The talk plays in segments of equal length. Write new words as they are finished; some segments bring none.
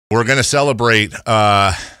We're going to celebrate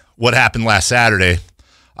what happened last Saturday.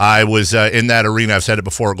 I was in that arena. I've said it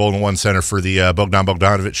before at Golden One Center for the Bogdan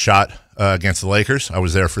Bogdanovic shot against the Lakers. I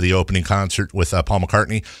was there for the opening concert with Paul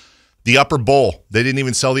McCartney. The upper bowl, they didn't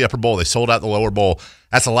even sell the upper bowl. They sold out the lower bowl.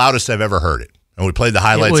 That's the loudest I've ever heard it. And we played the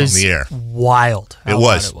highlights on the air. Wild. It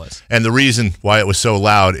was. And the reason why it was so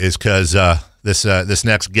loud is because this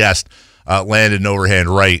next guest landed an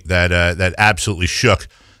overhand right that absolutely shook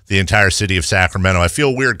the entire city of Sacramento. I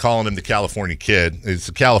feel weird calling him the California Kid. It's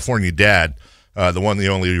the California Dad, the one, the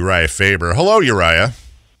only Urijah Faber. Hello, Urijah.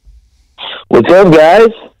 What's up, guys?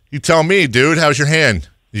 You tell me, dude. How's your hand?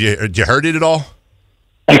 Did you hurt it at all?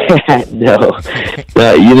 No.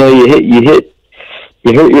 You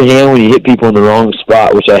hurt your hand when you hit people in the wrong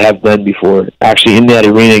spot, which I have done before. Actually, in that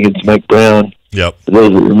arena against Mike Brown. Yep. For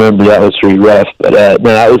those that remember, that was pretty rough. But no,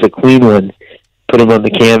 that was a clean one. Put him on the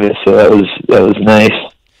canvas, so that was nice.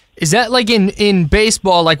 Is that like in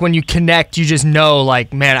baseball, like when you connect, you just know,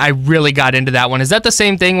 like, man, I really got into that one? Is that the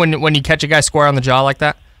same thing when you catch a guy square on the jaw like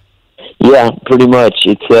that? Yeah, pretty much.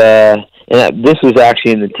 It's and this was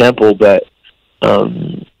actually in the temple, but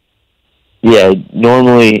yeah,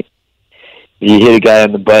 normally you hit a guy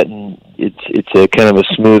on the button, it's a kind of a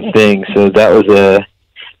smooth thing. So that was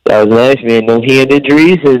nice, man. No hand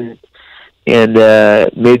injuries and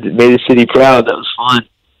made the city proud. That was fun.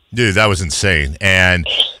 Dude, that was insane. And,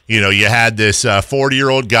 you had this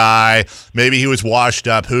 40-year-old guy, maybe he was washed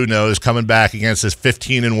up, who knows, coming back against this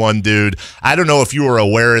 15-1 dude. I don't know if you were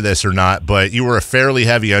aware of this or not, but you were a fairly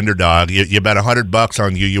heavy underdog. You bet $100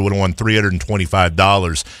 on you would have won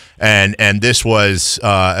 $325. And this was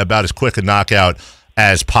about as quick a knockout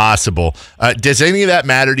as possible. Does any of that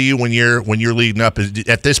matter to you when you're leading up?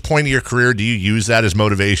 At this point of your career, do you use that as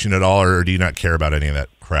motivation at all, or do you not care about any of that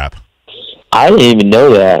crap? I didn't even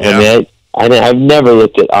know that. Yeah. I mean, I've never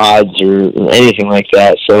looked at odds or anything like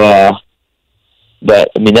that. So, but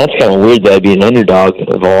I mean, that's kind of weird that I'd be an underdog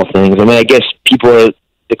of all things. I mean, I guess the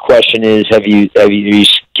question is, are you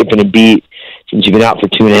skipping a beat since you've been out for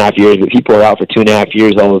 2.5 years? But people are out for 2.5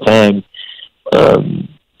 years all the time.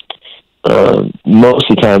 Most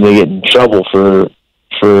of the time they get in trouble for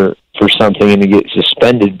something and they get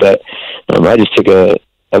suspended. But I just took a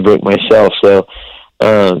break myself. So,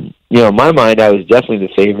 in my mind, I was definitely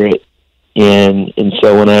the favorite. And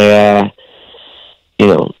so when I,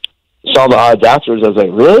 saw the odds afterwards, I was like,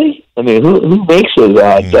 really? I mean, who makes those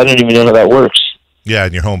odds? I don't even know how that works. Yeah,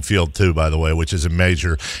 in your home field too, by the way, which is a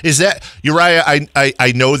major. Is that Urijah?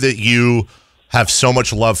 I know that you have so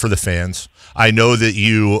much love for the fans. I know that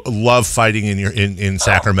you love fighting in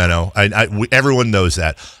Sacramento. Everyone knows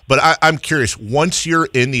that. But I'm curious. Once you're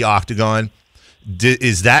in the octagon,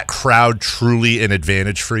 is that crowd truly an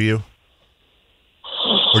advantage for you,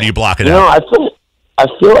 or do you block it out? I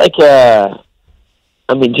feel like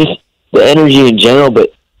just the energy in general. But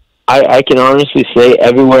I can honestly say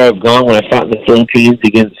everywhere I've gone, when I fought in the Philippines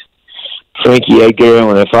against Frankie Edgar,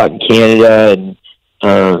 when I fought in Canada, and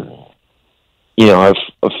I've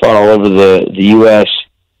fought all over the U.S.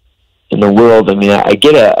 and the world. I mean, I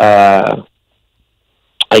get a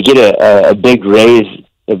big rise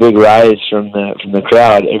from the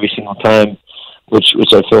crowd every single time, which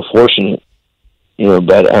I feel fortunate.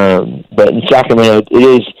 But in Sacramento it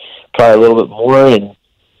is probably a little bit more, and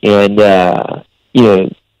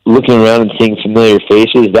looking around and seeing familiar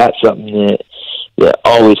faces, that's something that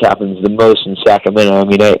always happens the most in Sacramento. I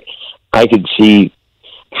mean, I could see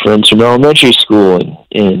friends from elementary school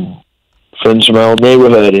and friends from my old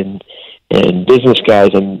neighborhood and business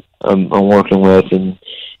guys I'm working with and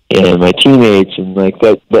my teammates, and like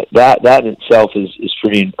that in itself is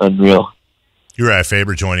pretty unreal. Urijah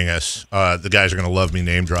Faber joining us. The guys are going to love me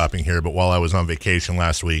name dropping here, but while I was on vacation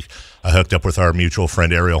last week, I hooked up with our mutual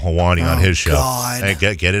friend Ariel Hawani on his show. God. Hey,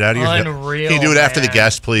 get it out of your head. Unreal. Can you do it after the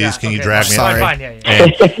guest, please? Yeah, Can you okay. drag me Sorry. out? Fine, yeah.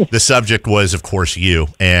 And the subject was, of course, you.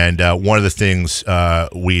 And one of the things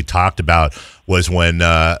we talked about was when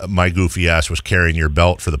my goofy ass was carrying your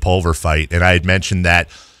belt for the Pulver fight, and I had mentioned that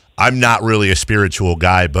I'm not really a spiritual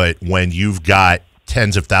guy, but when you've got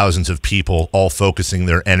tens of thousands of people all focusing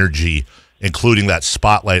their energy, including that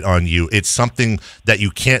spotlight on you, it's something that you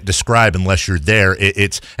can't describe unless you're there.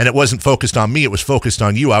 And it wasn't focused on me, it was focused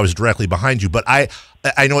on you. I was directly behind you, but I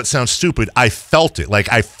know it sounds stupid. I felt it.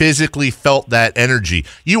 Like, I physically felt that energy.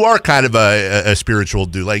 You are kind of a spiritual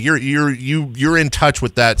dude. Like, you're in touch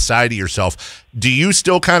with that side of yourself. Do you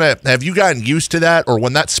still have you gotten used to that? Or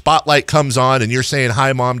when that spotlight comes on and you're saying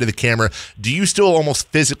hi, Mom, to the camera, do you still almost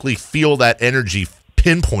physically feel that energy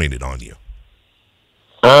pinpointed on you?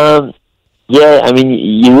 Yeah, I mean,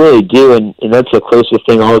 you really do, and that's the closest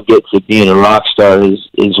thing I'll get to being a rock star is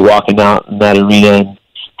walking out in that arena and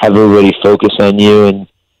have everybody focus on you, and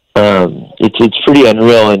it's pretty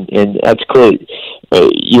unreal, and that's cool.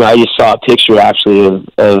 I just saw a picture actually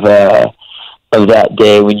of that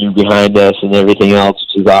day when you're behind us and everything else,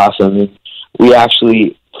 which is awesome. And we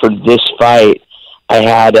actually, for this fight, I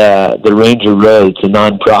had the Ranger Roads, a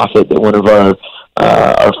nonprofit that one of our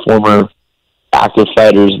former active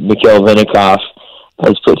fighters, Mikhail Venikoff,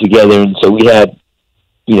 has put together, and so we had,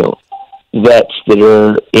 vets that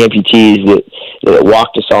are amputees that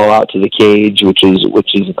walked us all out to the cage, which is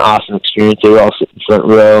an awesome experience. They were all sitting front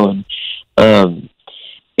row, and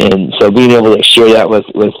so being able to share that with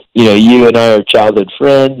you and I are childhood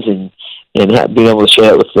friends, and being able to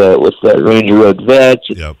share that with the Ranger Road vets.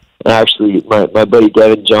 Yep. And actually, my buddy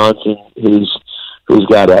Devin Johnson, who's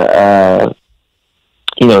got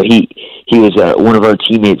he was one of our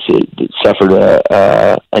teammates that suffered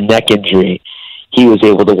a neck injury. He was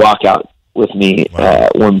able to walk out with me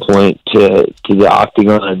at one point to the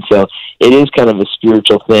octagon. So it is kind of a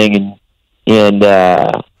spiritual thing, and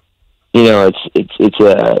it's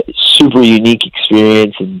a super unique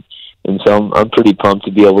experience, and so I'm pretty pumped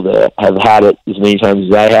to be able to have had it as many times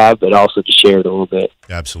as I have, but also to share it a little bit.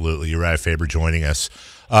 Absolutely. Urijah Faber joining us.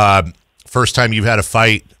 First time you've had a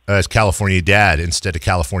fight as California dad instead of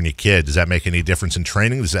California kid. Does that make any difference in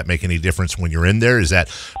training? Does that make any difference when you're in there? Does that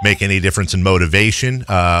make any difference in motivation?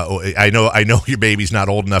 I know your baby's not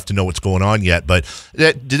old enough to know what's going on yet, but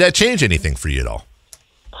did that change anything for you at all?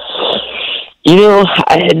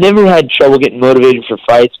 I had never had trouble getting motivated for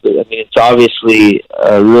fights, but I mean, it's obviously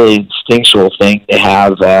a really instinctual thing to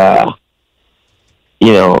have,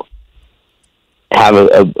 have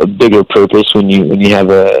a bigger purpose when you have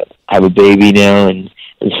a baby now, and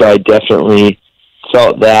so I definitely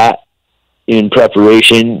felt that in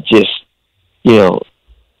preparation. Just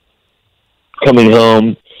coming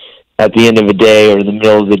home at the end of a day or in the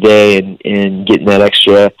middle of the day, and getting that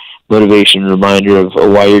extra motivation reminder of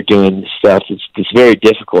why you're doing this stuff. It's very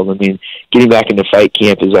difficult. I mean, getting back into fight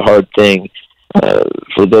camp is a hard thing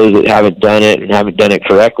for those that haven't done it and haven't done it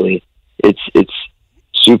correctly. It's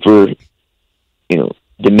super,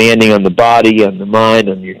 demanding on the body, on the mind,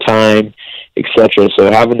 on your time, etc.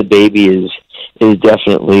 So having the baby is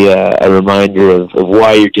definitely a reminder of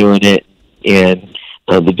why you're doing it, and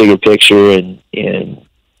the bigger picture. And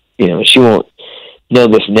she won't know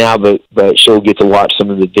this now, but she'll get to watch some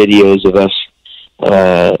of the videos of us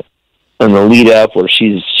on the lead up where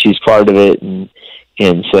she's part of it, and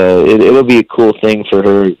so it'll be a cool thing for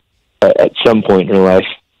her at some point in her life.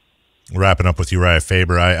 Wrapping up with Urijah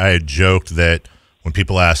Faber, I had joked that when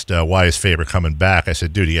people asked why is Faber coming back, I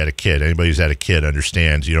said, dude, he had a kid. Anybody who's had a kid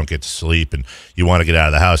understands you don't get to sleep and you want to get out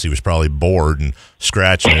of the house. He was probably bored and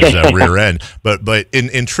scratching his rear end. But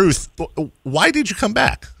in truth, why did you come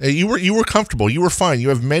back? You were comfortable. You were fine. You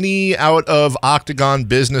have many out of octagon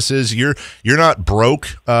businesses. You're not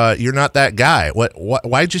broke. You're not that guy.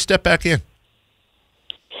 Why'd you step back in?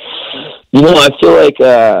 I feel like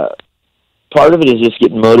part of it is just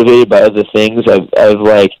getting motivated by other things. I've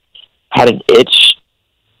had an itch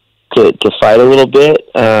to fight a little bit.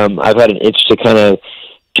 I've had an itch to kind of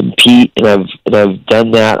compete, and I've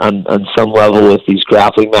done that on some level with these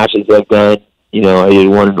grappling matches I've done. I did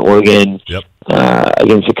one in Oregon. Yep.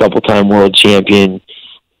 Against a couple-time world champion,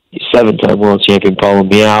 7-time world champion Paulo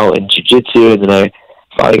Miao in jiu-jitsu, and then I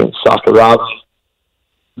fought against Sakuraba.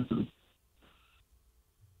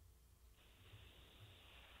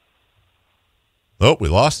 Oh, we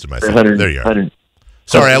lost him, I think. There you are.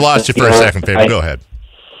 Sorry, I lost you for a second, Faber. Go ahead.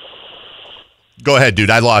 Go ahead, dude.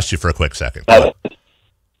 I lost you for a quick second. And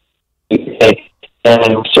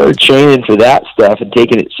I started training for that stuff and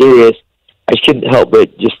taking it serious. I couldn't help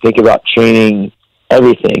but just think about training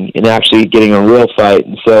everything and actually getting a real fight.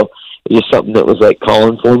 And so it was just something that was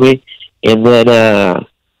calling for me. And then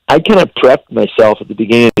I kind of prepped myself at the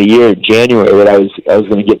beginning of the year in January that I was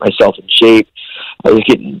going to get myself in shape. I was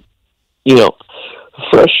getting,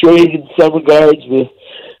 frustrated in some regards with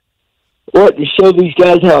what to show these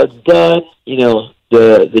guys how it's done,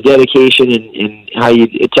 the dedication and how you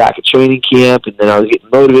attack a training camp. And then I was getting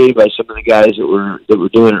motivated by some of the guys that were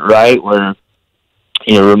doing it right, where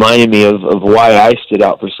reminding me of why I stood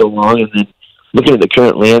out for so long. And then looking at the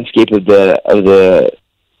current landscape of the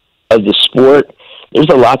sport, there's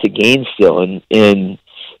a lot to gain still. And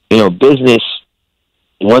business,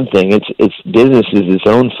 one thing, it's business is its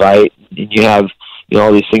own fight, and you have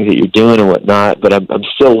all these things that you're doing and whatnot, but I'm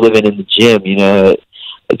still living in the gym.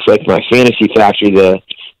 It's like my fantasy factory,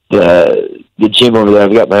 the gym over there.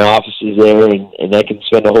 I've got my offices there, and I can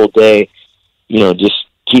spend a whole day, just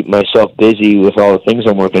keep myself busy with all the things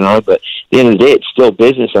I'm working on. But at the end of the day, it's still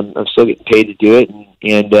business. I'm still getting paid to do it,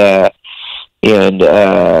 and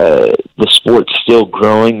the sport's still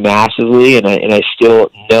growing massively, and I still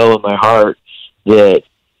know in my heart that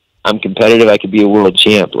I'm competitive. I could be a world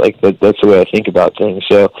champ. Like that's the way I think about things.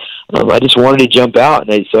 So I just wanted to jump out,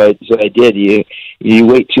 and so I did. You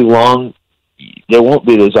wait too long, there won't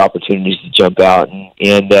be those opportunities to jump out, and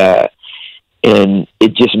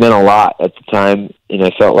it just meant a lot at the time. And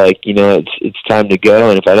I felt like, it's time to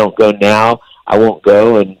go. And if I don't go now, I won't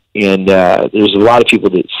go. And there's a lot of people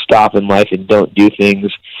that stop in life and don't do things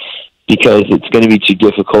because it's going to be too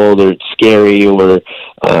difficult or it's scary or,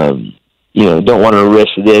 don't want to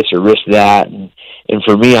risk this or risk that. And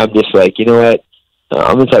for me, I'm just like, you know what?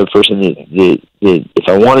 I'm the type of person that if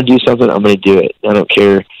I want to do something, I'm going to do it. I don't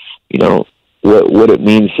care, what it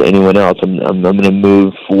means to anyone else. I'm going to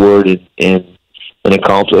move forward and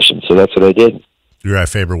accomplish. And so that's what I did. Urijah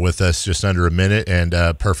Faber with us just under a minute, and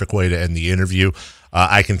perfect way to end the interview.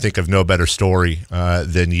 I can think of no better story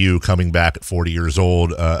than you coming back at 40 years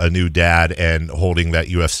old, a new dad, and holding that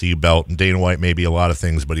UFC belt. And Dana White may be a lot of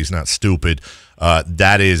things, but he's not stupid.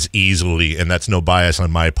 That is easily, and that's no bias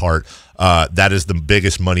on my part, that is the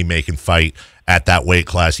biggest money-making fight at that weight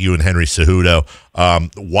class, you and Henry Cejudo.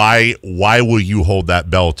 Why will you hold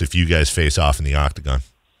that belt if you guys face off in the octagon?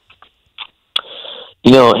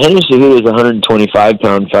 Henry Cejudo is a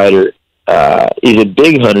 125-pound fighter. He's a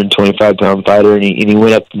big 125-pound fighter, and he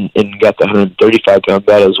went up and got the 135-pound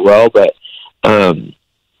belt as well. But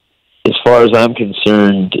as far as I'm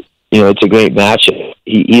concerned, it's a great matchup.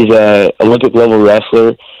 He's a Olympic-level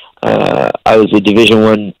wrestler. I was a Division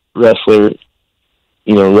I wrestler,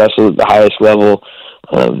 wrestled at the highest level.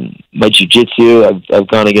 My jiu-jitsu, I've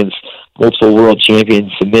gone against multiple world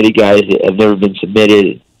champions, submitted guys that have never been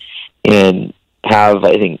submitted, and have,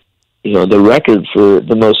 I think, the record for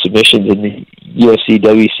the most submissions in the UFC,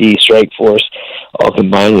 WC, Strike Force, all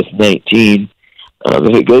combined with 19.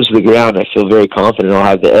 If it goes to the ground, I feel very confident I'll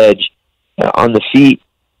have the edge. On the feet,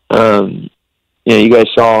 you guys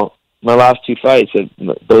saw my last two fights,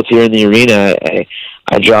 both here in the arena.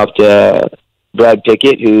 I dropped Brad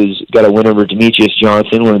Pickett, who's got a win over Demetrius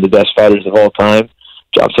Johnson, one of the best fighters of all time.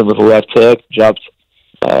 Dropped him with a left hook. Dropped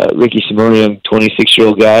Ricky Simone, a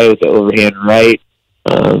 26-year-old guy with the overhand right.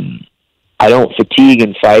 I don't fatigue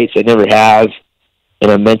in fights. I never have, and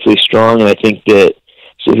I'm mentally strong. And I think that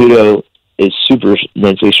Cejudo is super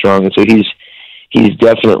mentally strong, and so he's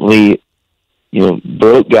definitely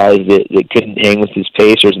broke guys that couldn't hang with his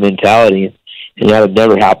pace or his mentality, and that would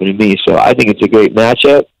never happen to me. So I think it's a great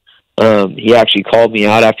matchup. He actually called me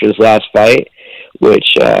out after his last fight,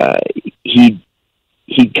 which he'd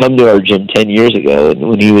come to our gym 10 years ago, and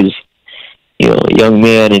when he was a young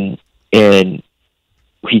man, and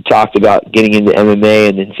he talked about getting into MMA,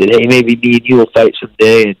 and then said, hey, maybe me and you will fight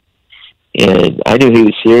someday. And I knew he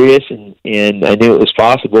was serious, and I knew it was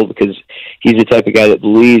possible because he's the type of guy that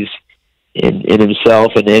believes in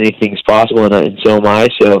himself, and anything's possible, and so am I.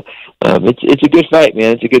 So it's a good fight,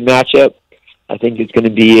 man. It's a good matchup. I think it's going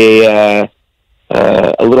to be a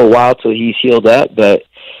little while till he's healed up, but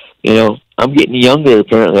I'm getting younger.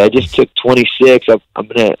 Apparently, I just took 26.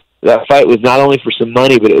 That fight was not only for some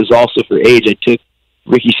money, but it was also for age. I took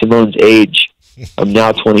Ricky Simone's age. I'm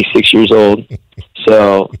now 26 years old,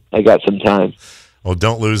 so I got some time. Well,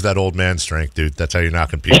 don't lose that old man strength, dude. That's how you're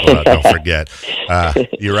knocking people out. Don't forget.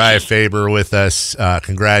 Urijah Faber with us.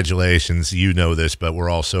 Congratulations. You know this, but we're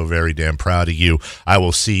all so very damn proud of you. I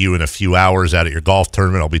will see you in a few hours out at your golf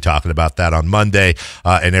tournament. I'll be talking about that on Monday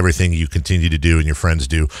and everything you continue to do and your friends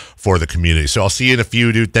do for the community. So I'll see you in a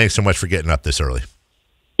few, dude. Thanks so much for getting up this early.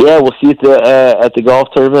 Yeah, we'll see you at the golf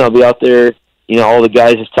tournament. I'll be out there. All the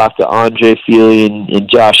guys just talked to Andre Feely and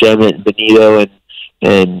Josh Emmett and Benito and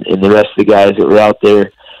the rest of the guys that were out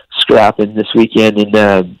there scrapping this weekend, and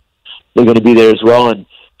they're going to be there as well. And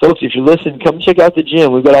folks, if you're listening, come check out the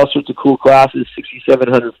gym. We've got all sorts of cool classes,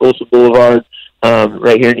 6700 Folsom Boulevard,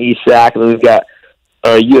 right here in East Sac. And then we've got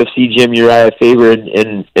our UFC gym, Urijah Faber,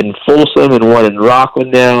 in Folsom, and one in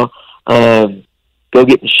Rockland now. Go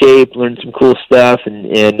get in shape, learn some cool stuff, and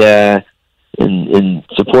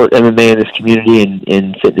support MMA in this community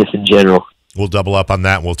and fitness in general. We'll double up on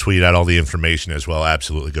that, and we'll tweet out all the information as well.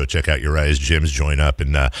 Absolutely. Go check out Urijah's gyms, join up,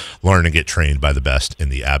 and learn and get trained by the best in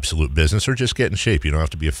the absolute business, or just get in shape. You don't have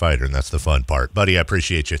to be a fighter, and that's the fun part. Buddy, I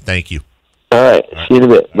appreciate you. Thank you. All right. See you in a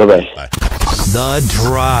bit. Bye-bye. Bye. The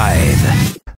Drive.